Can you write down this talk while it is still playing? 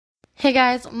Hey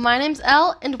guys, my name's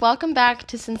Elle, and welcome back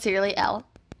to Sincerely Elle.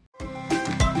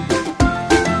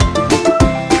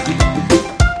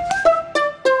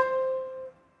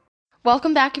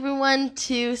 Welcome back, everyone,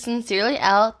 to Sincerely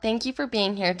Elle. Thank you for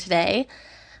being here today.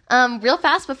 Real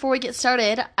fast before we get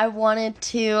started, I wanted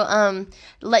to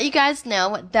let you guys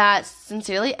know that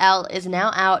Sincerely Elle is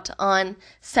now out on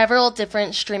several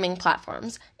different streaming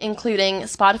platforms, including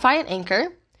Spotify and Anchor,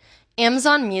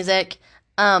 Amazon Music,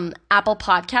 Apple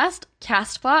Podcast,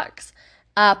 CastBox,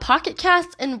 Pocket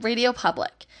Cast, and Radio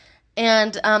Public.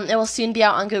 And it will soon be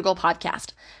out on Google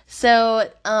Podcast. So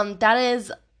that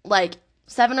is like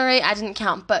 7 or 8, I didn't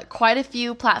count, but quite a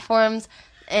few platforms.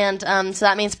 And so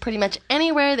that means pretty much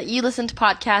anywhere that you listen to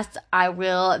podcasts, I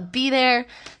will be there.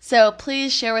 So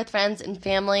please share with friends and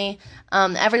family.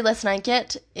 Every listen I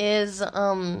get is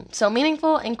so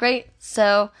meaningful and great.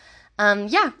 So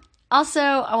yeah. Also,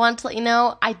 I want to let you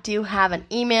know I do have an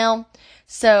email.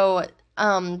 So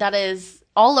that is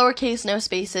all lowercase, no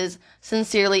spaces,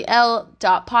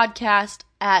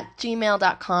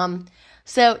 sincerelyelle.podcast@gmail.com.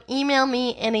 So email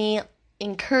me any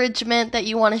encouragement that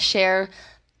you want to share,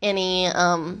 any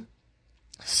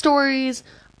stories,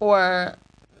 or,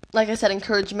 like I said,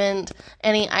 encouragement,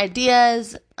 any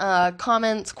ideas,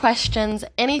 comments, questions,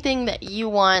 anything that you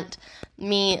want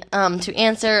me to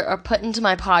answer or put into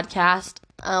my podcast.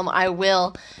 I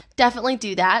will definitely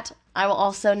do that. I will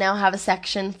also now have a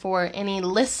section for any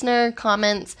listener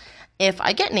comments if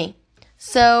I get any.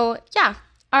 So, yeah.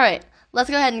 All right.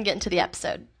 Let's go ahead and get into the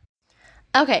episode.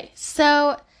 Okay.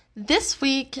 So, this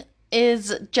week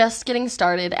is just getting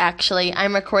started, actually.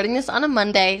 I'm recording this on a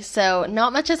Monday, so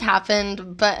not much has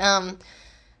happened, but I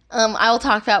will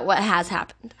talk about what has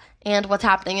happened and what's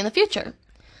happening in the future.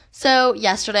 So,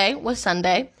 yesterday was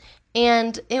Sunday.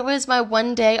 And it was my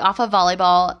one day off of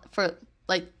volleyball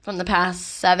from the past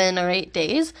 7 or 8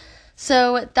 days.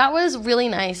 So that was really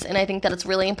nice. And I think that it's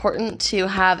really important to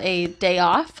have a day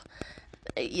off.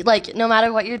 Like, no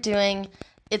matter what you're doing,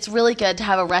 it's really good to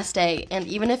have a rest day. And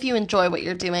even if you enjoy what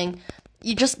you're doing,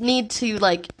 you just need to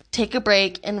take a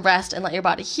break and rest and let your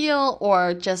body heal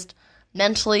or just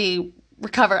mentally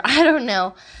recover. I don't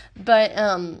know. But,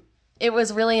 it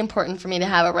was really important for me to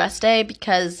have a rest day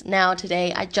because now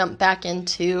today I jumped back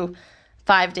into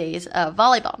 5 days of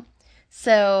volleyball.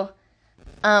 So,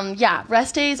 yeah,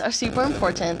 rest days are super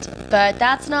important, but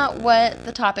that's not what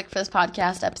the topic for this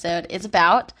podcast episode is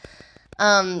about.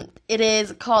 It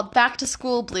is called Back to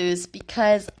School Blues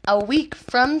because a week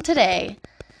from today,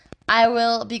 I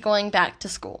will be going back to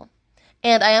school.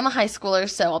 And I am a high schooler,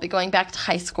 so I'll be going back to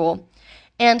high school.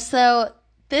 And so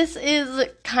this is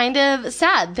kind of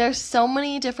sad. There's so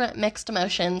many different mixed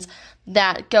emotions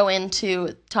that go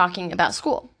into talking about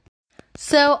school.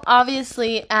 So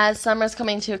obviously, as summer's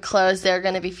coming to a close, there are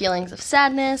going to be feelings of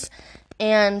sadness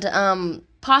and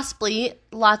possibly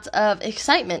lots of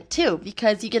excitement too,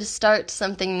 because you get to start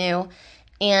something new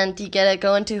and you get to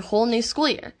go into a whole new school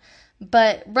year.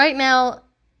 But right now,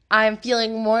 I'm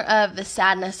feeling more of the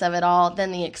sadness of it all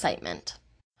than the excitement.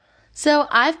 So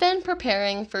I've been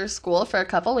preparing for school for a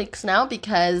couple weeks now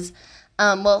because,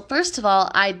 well, first of all,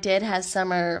 I did have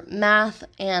summer math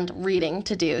and reading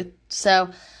to do.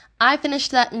 So I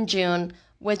finished that in June,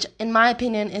 which in my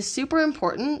opinion is super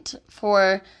important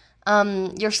for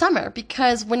your summer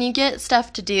because when you get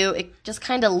stuff to do, it just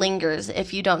kind of lingers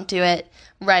if you don't do it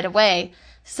right away.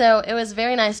 So it was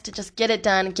very nice to just get it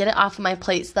done, get it off of my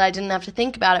plate so that I didn't have to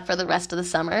think about it for the rest of the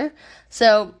summer.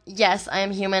 So yes, I am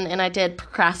human and I did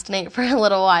procrastinate for a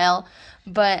little while,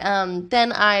 but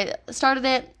then I started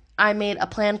it. I made a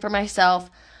plan for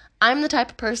myself. I'm the type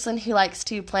of person who likes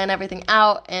to plan everything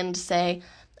out and say,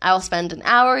 I will spend an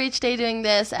hour each day doing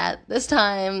this at this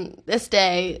time, this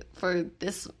day, for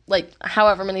this,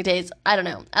 however many days. I don't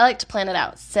know. I like to plan it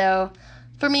out. So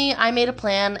for me, I made a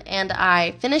plan and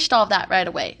I finished all of that right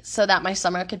away so that my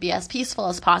summer could be as peaceful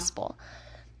as possible.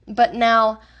 But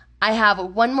now I have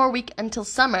one more week until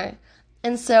summer,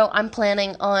 and so I'm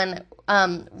planning on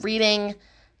reading,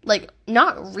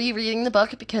 not rereading the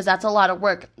book because that's a lot of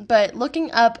work, but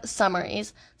looking up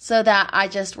summaries so that I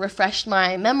just refreshed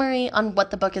my memory on what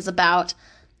the book is about.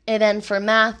 And then for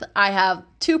math, I have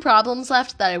 2 problems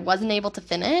left that I wasn't able to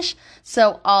finish,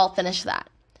 so I'll finish that.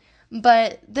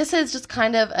 But this is just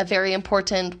kind of a very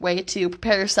important way to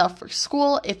prepare yourself for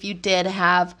school if you did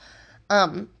have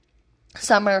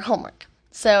summer homework.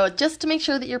 So just to make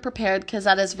sure that you're prepared because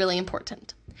that is really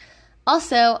important.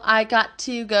 Also, I got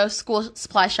to go school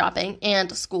supply shopping and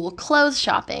school clothes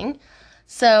shopping.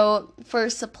 So for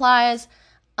supplies,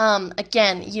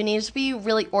 again, you need to be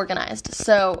really organized.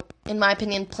 So in my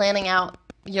opinion, planning out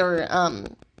your,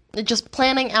 just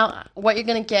planning out what you're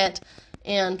going to get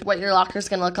and what your locker is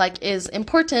going to look like is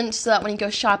important so that when you go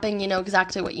shopping, you know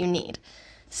exactly what you need.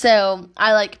 So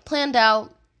I planned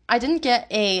out. I didn't get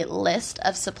a list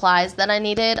of supplies that I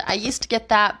needed. I used to get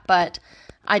that, but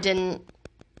I didn't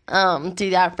do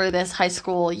that for this high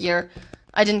school year.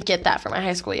 I didn't get that for my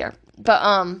high school year.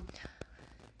 But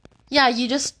yeah, you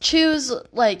just choose,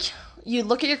 you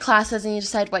look at your classes and you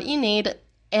decide what you need,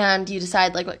 and you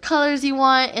decide what colors you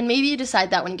want, and maybe you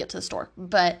decide that when you get to the store.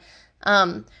 But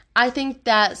I think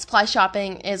that supply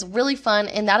shopping is really fun,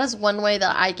 and that is one way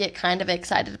that I get kind of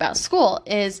excited about school,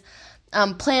 is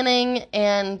planning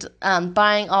and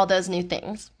buying all those new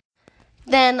things.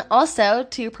 Then also,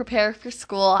 to prepare for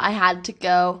school, I had to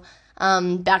go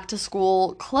back to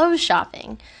school clothes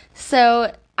shopping.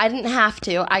 So I didn't have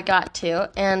to, I got to,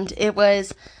 and it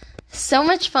was so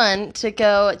much fun to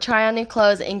go try on new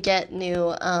clothes and get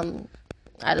new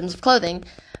items of clothing.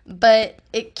 But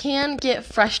it can get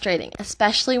frustrating,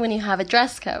 especially when you have a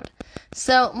dress code.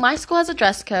 So my school has a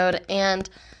dress code, and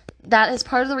that is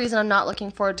part of the reason I'm not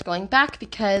looking forward to going back,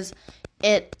 because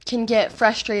it can get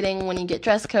frustrating when you get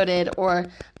dress coded, or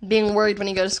being worried when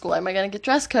you go to school, am I going to get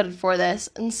dress coded for this?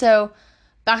 And so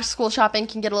back to school shopping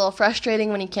can get a little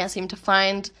frustrating when you can't seem to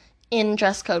find in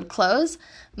dress code clothes.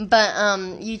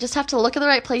 But you just have to look at the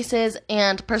right places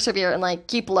and persevere and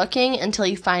keep looking until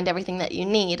you find everything that you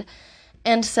need.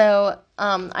 And so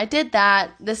I did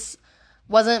that. This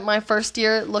wasn't my first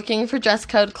year looking for dress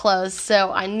code clothes,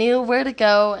 so I knew where to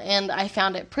go, and I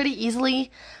found it pretty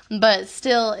easily, but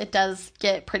still it does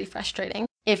get pretty frustrating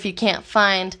if you can't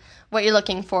find what you're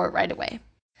looking for right away.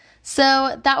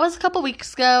 So that was a couple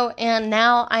weeks ago, and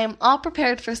now I am all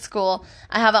prepared for school.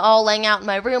 I have it all laying out in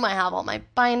my room. I have all my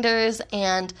binders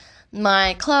and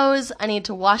my clothes. I need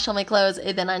to wash all my clothes,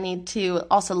 and then I need to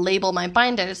also label my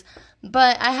binders.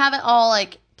 But I have it all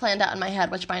planned out in my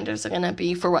head which binders are going to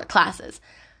be for what classes.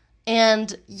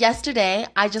 And yesterday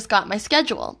I just got my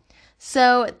schedule.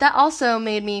 So that also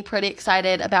made me pretty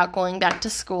excited about going back to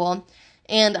school.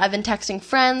 And I've been texting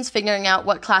friends, figuring out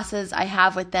what classes I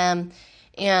have with them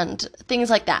and things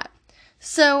like that.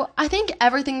 So I think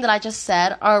everything that I just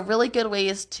said are really good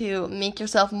ways to make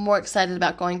yourself more excited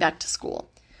about going back to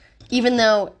school. Even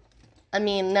though,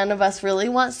 none of us really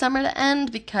want summer to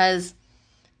end, because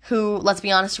who, let's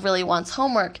be honest, really wants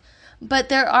homework. But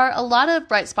there are a lot of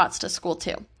bright spots to school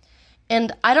too.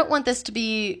 And I don't want this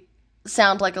to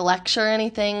sound like a lecture or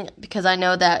anything, because I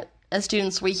know that as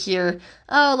students we hear,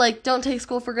 don't take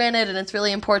school for granted and it's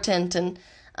really important, and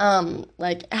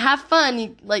have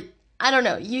fun. I don't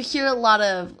know, you hear a lot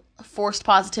of forced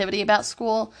positivity about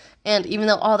school, and even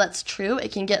though all that's true,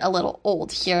 it can get a little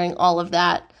old hearing all of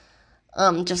that,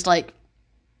 just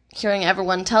hearing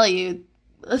everyone tell you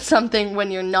something when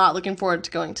you're not looking forward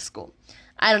to going to school.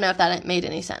 I don't know if that made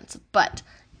any sense, but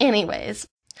anyways,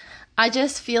 I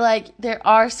just feel like there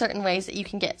are certain ways that you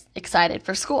can get excited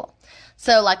for school.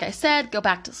 So like I said, go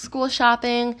back to school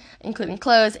shopping, including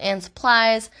clothes and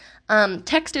supplies.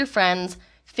 Text your friends,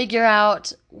 figure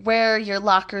out where your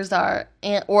lockers are,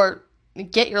 or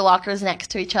get your lockers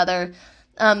next to each other.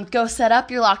 Go set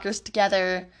up your lockers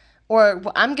together. Or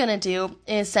what I'm going to do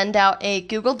is send out a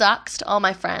Google Docs to all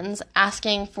my friends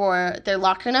asking for their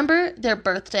locker number, their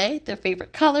birthday, their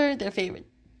favorite color, their favorite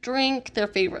drink, their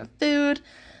favorite food,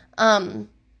 all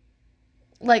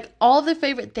of their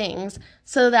favorite things,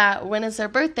 so that when it's their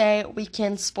birthday, we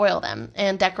can spoil them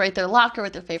and decorate their locker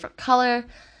with their favorite color.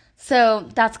 So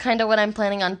that's kind of what I'm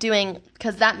planning on doing,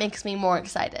 because that makes me more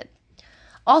excited.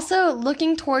 Also,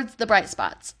 looking towards the bright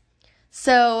spots.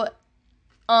 So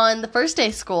on the first day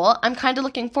of school, I'm kind of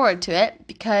looking forward to it,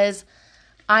 because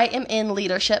I am in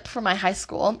leadership for my high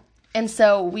school, and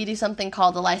so we do something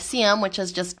called the Lyceum, which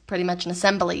is just pretty much an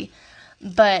assembly.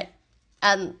 But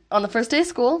on the first day of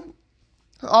school,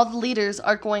 all the leaders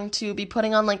are going to be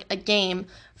putting on a game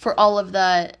for all of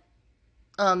the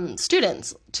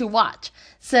students to watch.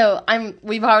 So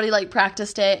we've already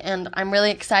practiced it, and I'm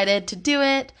really excited to do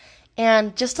it.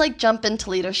 And just jump into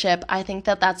leadership, I think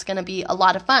that that's going to be a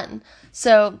lot of fun.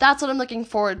 So that's what I'm looking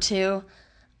forward to.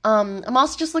 I'm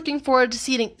also just looking forward to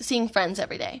seeing friends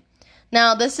every day.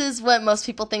 Now, this is what most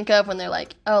people think of when they're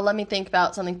like, oh, let me think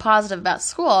about something positive about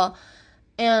school.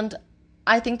 And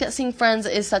I think that seeing friends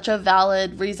is such a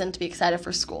valid reason to be excited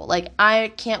for school.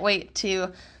 I can't wait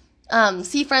to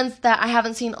see friends that I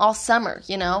haven't seen all summer,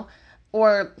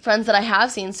 or friends that I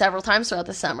have seen several times throughout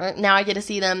the summer. Now I get to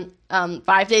see them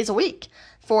 5 days a week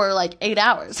for 8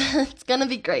 hours. It's going to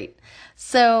be great.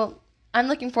 So I'm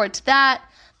looking forward to that.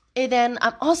 And then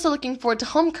I'm also looking forward to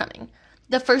homecoming,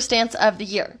 the first dance of the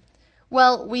year.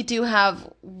 Well, we do have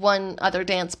one other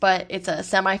dance, but it's a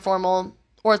semi-formal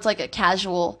or it's like a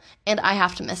casual, and I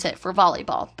have to miss it for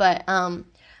volleyball. But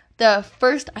the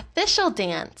first official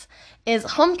dance is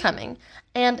homecoming,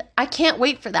 and I can't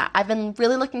wait for that. I've been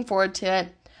really looking forward to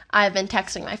it. I've been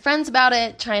texting my friends about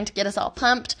it, trying to get us all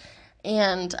pumped,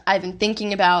 and I've been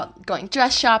thinking about going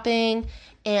dress shopping,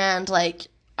 and like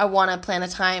I want to plan a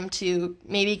time to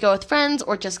maybe go with friends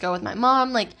or just go with my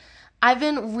mom. Like I've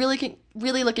been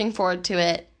really looking forward to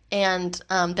it, and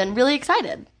been really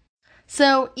excited.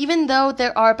 So even though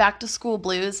there are back to school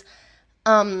blues,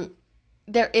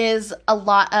 there is a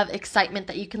lot of excitement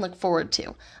that you can look forward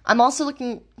to. I'm also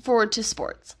looking forward to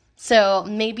sports. So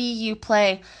maybe you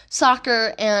play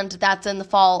soccer and that's in the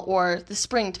fall or the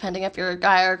spring, depending if you're a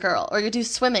guy or a girl, or you do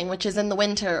swimming, which is in the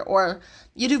winter, or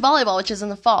you do volleyball, which is in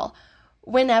the fall.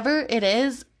 Whenever it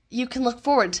is, you can look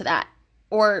forward to that.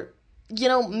 Or,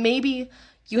 maybe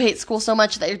you hate school so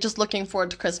much that you're just looking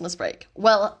forward to Christmas break.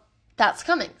 Well, that's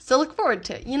coming, so look forward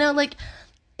to it.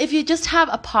 If you just have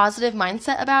a positive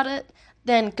mindset about it,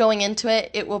 then going into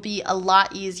it, it will be a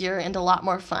lot easier and a lot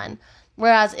more fun.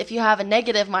 Whereas if you have a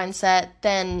negative mindset,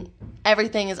 then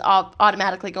everything is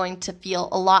automatically going to feel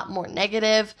a lot more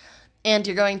negative, and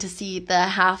you're going to see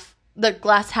the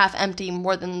glass half empty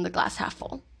more than the glass half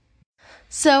full.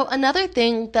 So another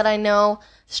thing that I know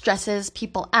stresses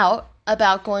people out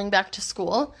about going back to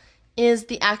school is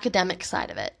the academic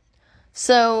side of it.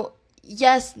 So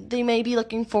yes, they may be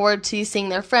looking forward to seeing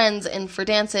their friends and for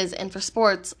dances and for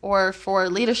sports or for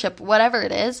leadership, whatever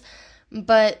it is,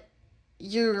 but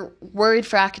you're worried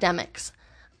for academics.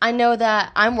 I know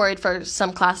that I'm worried for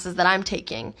some classes that I'm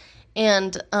taking,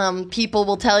 and people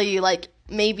will tell you, like,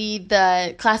 maybe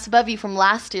the class above you from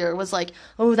last year was like,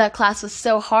 oh, that class was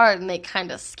so hard, and they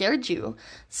kind of scared you.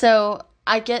 So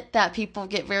I get that people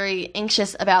get very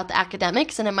anxious about the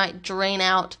academics, and it might drain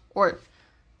out or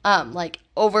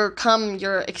overcome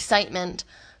your excitement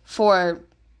for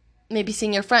maybe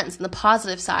seeing your friends in the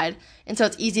positive side. And so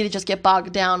it's easy to just get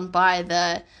bogged down by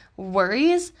the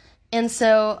worries. And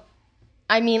so,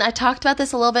 I talked about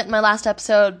this a little bit in my last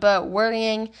episode, but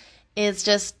worrying is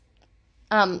just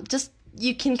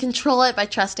you can control it by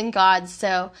trusting God.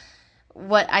 So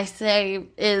what I say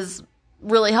is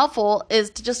really helpful is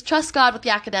to just trust God with the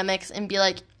academics and be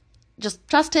like, just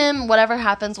trust him. Whatever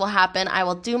happens will happen. I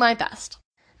will do my best.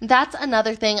 That's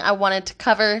another thing I wanted to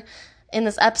cover in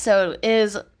this episode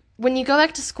is when you go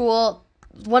back to school,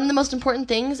 one of the most important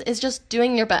things is just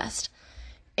doing your best.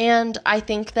 And I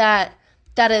think that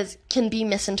can be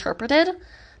misinterpreted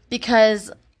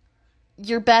because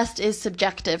your best is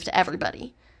subjective to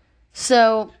everybody.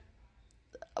 So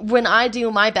when I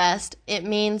do my best, it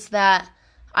means that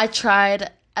I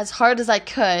tried as hard as I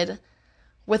could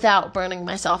without burning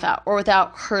myself out or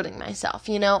without hurting myself.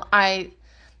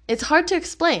 It's hard to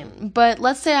explain, but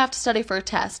let's say I have to study for a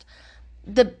test.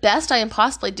 The best I can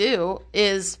possibly do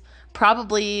is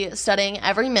probably studying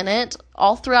every minute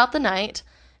all throughout the night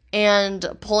and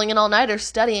pulling an all-nighter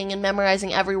studying and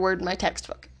memorizing every word in my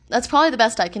textbook. That's probably the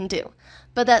best I can do.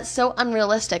 But that's so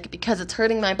unrealistic because it's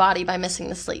hurting my body by missing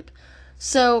the sleep.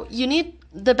 So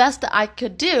the best that I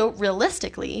could do,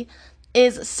 realistically,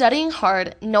 is studying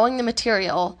hard, knowing the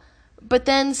material, but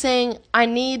then saying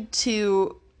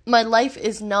my life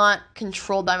is not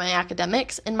controlled by my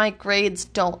academics and my grades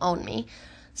don't own me.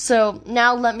 So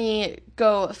now let me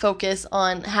go focus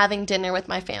on having dinner with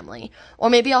my family. Or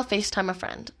maybe I'll FaceTime a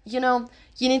friend. You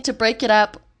need to break it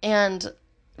up and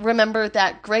remember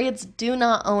that grades do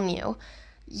not own you.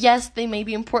 Yes, they may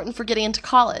be important for getting into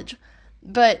college,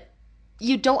 but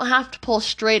you don't have to pull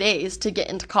straight A's to get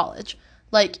into college.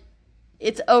 Like,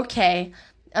 it's okay.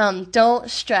 Don't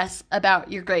stress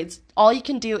about your grades. All you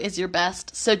can do is your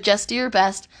best. So just do your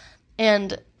best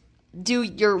and do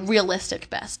your realistic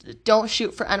best. Don't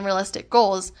shoot for unrealistic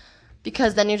goals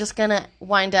because then you're just going to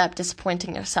wind up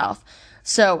disappointing yourself.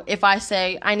 So if I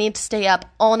say I need to stay up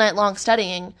all night long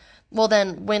studying, well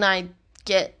then when I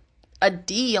get a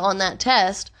D on that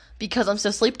test because I'm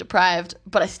so sleep deprived,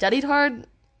 but I studied hard,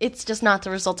 it's just not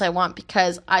the results I want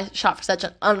because I shot for such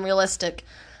an unrealistic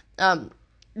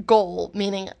goal,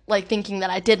 meaning like thinking that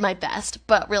I did my best,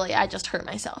 but really I just hurt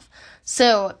myself.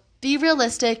 So be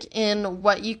realistic in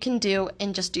what you can do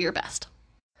and just do your best.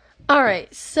 All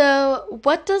right, so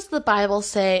what does the Bible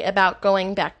say about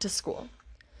going back to school?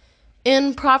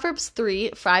 In Proverbs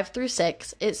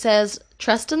 3:5-6, it says,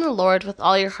 "Trust in the Lord with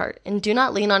all your heart, and do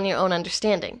not lean on your own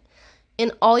understanding.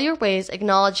 In all your ways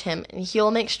acknowledge him, and he will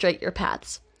make straight your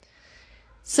paths."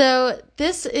 So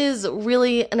this is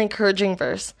really an encouraging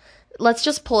verse. Let's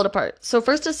just pull it apart. So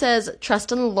first it says,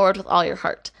 trust in the Lord with all your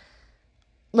heart.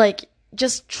 Like,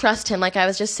 just trust him. Like I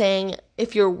was just saying,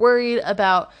 if you're worried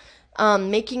about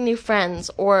making new friends,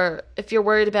 or if you're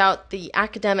worried about the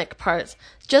academic parts,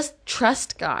 just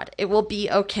trust God. It will be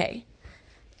okay.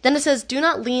 Then it says, do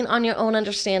not lean on your own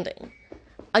understanding.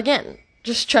 Again,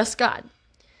 just trust God.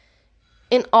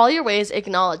 In all your ways,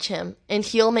 acknowledge him, and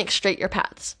he'll make straight your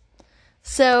paths.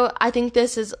 So I think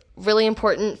this is really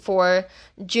important for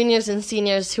juniors and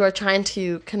seniors who are trying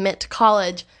to commit to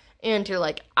college, and you're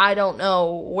like, I don't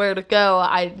know where to go.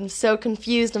 I'm so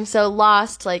confused. I'm so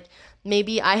lost. Like,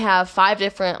 maybe I have 5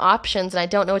 different options and I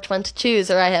don't know which one to choose,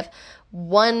 or I have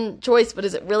one choice, but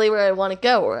is it really where I want to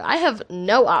go? Or I have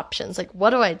no options. Like,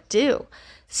 what do I do?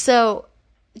 So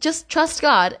just trust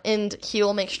God, and he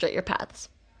will make straight your paths.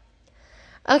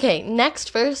 Okay, next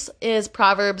verse is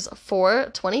Proverbs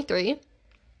 4:23.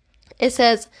 It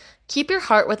says, keep your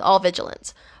heart with all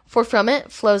vigilance, for from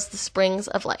it flows the springs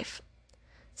of life.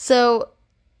 So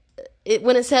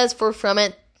when it says for from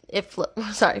it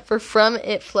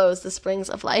flows the springs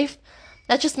of life,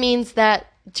 that just means that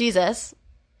Jesus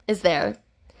is there.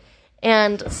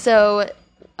 And so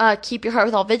keep your heart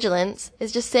with all vigilance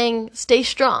is just saying stay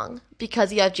strong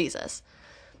because you have Jesus.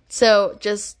 So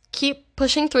just keep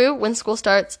pushing through when school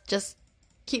starts. Just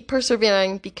keep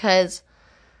persevering because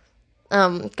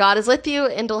God is with you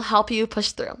and will help you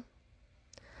push through.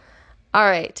 All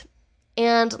right.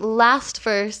 And last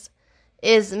verse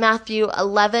is Matthew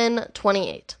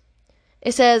 11:28.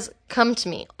 It says, come to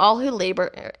me, all who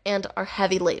labor and are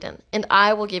heavy laden, and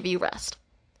I will give you rest.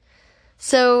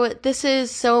 So this is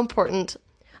so important.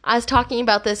 I was talking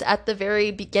about this at the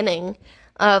very beginning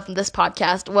of this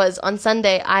podcast. Was on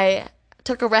Sunday I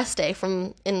took a rest day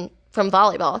from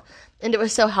volleyball, and it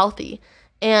was so healthy,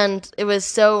 and it was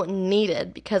so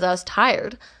needed because I was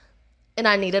tired and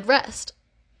I needed rest.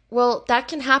 Well, that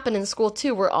can happen in school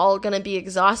too. We're all going to be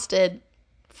exhausted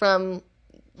from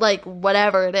like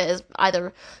whatever it is,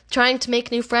 either trying to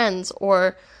make new friends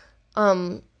or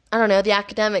I don't know, the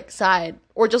academic side,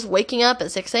 or just waking up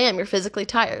at 6 a.m. You're physically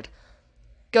tired.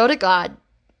 Go to God,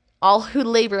 all who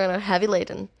labor and are heavy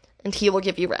laden, and he will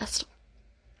give you rest.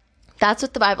 That's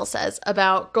what the Bible says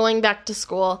about going back to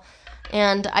school.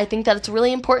 And I think that it's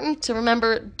really important to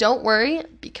remember, don't worry,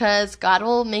 because God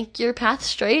will make your path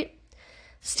straight.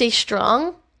 Stay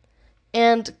strong,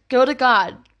 and go to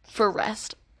God for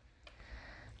rest.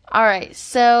 All right,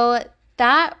 so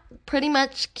that pretty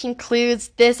much concludes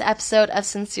this episode of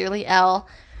Sincerely Elle.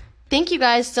 Thank you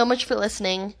guys so much for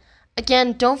listening.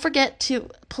 Again, don't forget to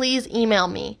please email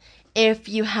me if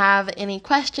you have any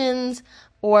questions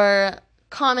or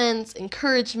comments,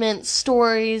 encouragement,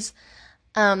 stories,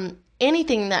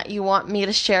 anything that you want me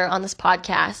to share on this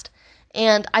podcast.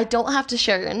 And I don't have to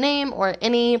share your name or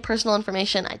any personal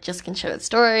information. I just can share the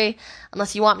story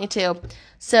unless you want me to.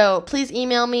 So please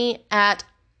email me at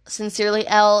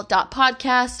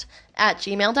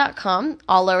sincerelyelle.podcast@gmail.com,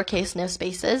 all lowercase, no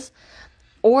spaces.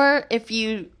 Or if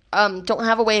you don't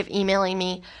have a way of emailing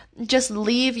me, just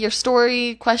leave your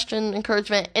story, question,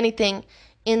 encouragement, anything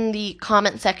in the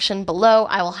comment section below.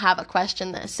 I will have a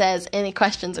question that says any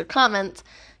questions or comments.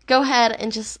 Go ahead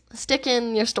and just stick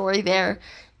in your story there,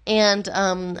 and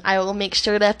I will make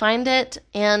sure to find it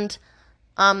and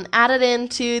add it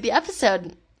into the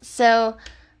episode. So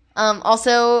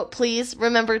also, please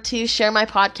remember to share my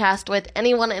podcast with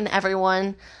anyone and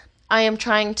everyone. I am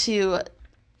trying to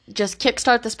just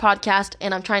kickstart this podcast,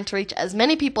 and I'm trying to reach as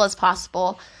many people as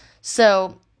possible.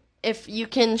 So if you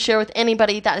can share with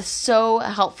anybody, that is so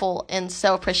helpful and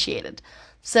so appreciated.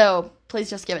 So please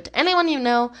just give it to anyone you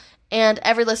know, and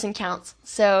every listen counts.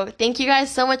 So thank you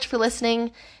guys so much for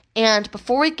listening. And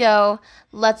before we go,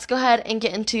 let's go ahead and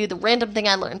get into the random thing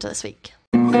I learned this week.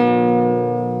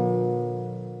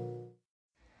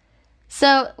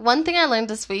 So one thing I learned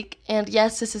this week, and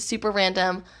yes, this is super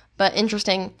random, but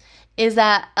interesting, is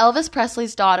that Elvis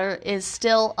Presley's daughter is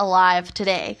still alive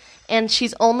today, and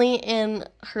she's only in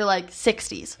her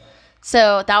 60s.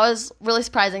 So that was really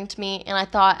surprising to me, and I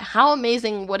thought, how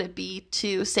amazing would it be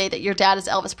to say that your dad is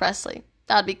Elvis Presley?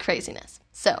 That would be craziness.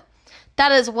 So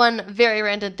that is one very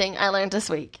random thing I learned this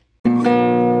week.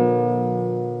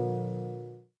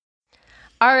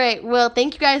 All right, well,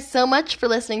 thank you guys so much for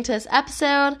listening to this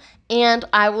episode, and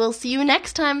I will see you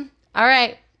next time. All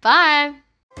right, bye.